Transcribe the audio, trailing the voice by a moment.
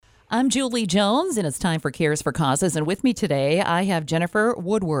I'm Julie Jones, and it's time for Cares for Causes. And with me today, I have Jennifer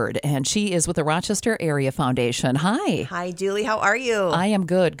Woodward, and she is with the Rochester Area Foundation. Hi. Hi, Julie. How are you? I am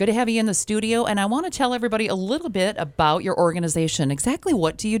good. Good to have you in the studio. And I want to tell everybody a little bit about your organization. Exactly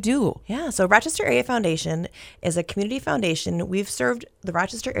what do you do? Yeah, so Rochester Area Foundation is a community foundation. We've served the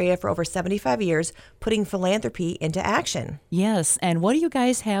Rochester area for over 75 years, putting philanthropy into action. Yes. And what do you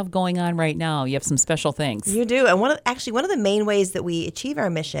guys have going on right now? You have some special things. You do. And one of the main ways that we achieve our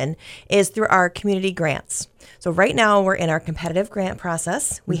mission is through our community grants. So right now we're in our competitive grant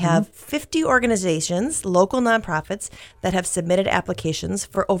process. We have 50 organizations, local nonprofits, that have submitted applications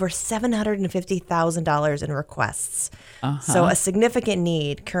for over $750,000 in requests. So a significant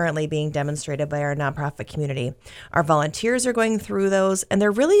need currently being demonstrated by our nonprofit community. Our volunteers are going through those, and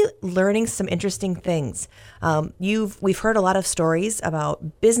they're really learning some interesting things. We've heard a lot of stories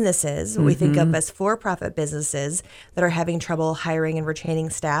about businesses, what we think of as for-profit businesses, that are having trouble hiring and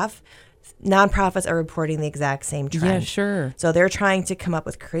retaining staff. Nonprofits are reporting the exact same trend. Yeah, sure. So they're trying to come up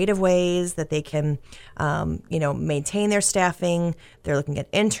with creative ways that they can, maintain their staffing. They're looking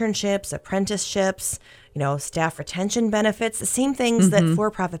at internships, apprenticeships, staff retention benefits, the same things that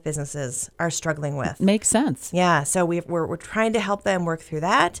for-profit businesses are struggling with. Makes sense. Yeah, so we're trying to help them work through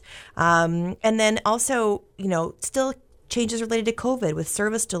that. And then also, still changes related to COVID with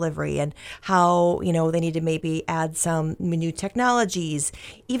service delivery and how, they need to maybe add some new technologies,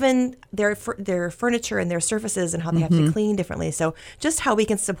 even their furniture and their surfaces and how they have to clean differently. So just how we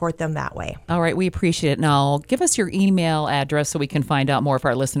can support them that way. All right. We appreciate it. Now, give us your email address so we can find out more if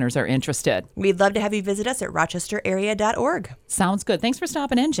our listeners are interested. We'd love to have you visit us at rochesterarea.org. Sounds good. Thanks for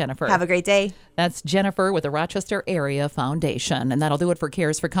stopping in, Jennifer. Have a great day. That's Jennifer with the Rochester Area Foundation. And that'll do it for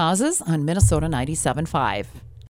Cares for Causes on Minnesota 97.5.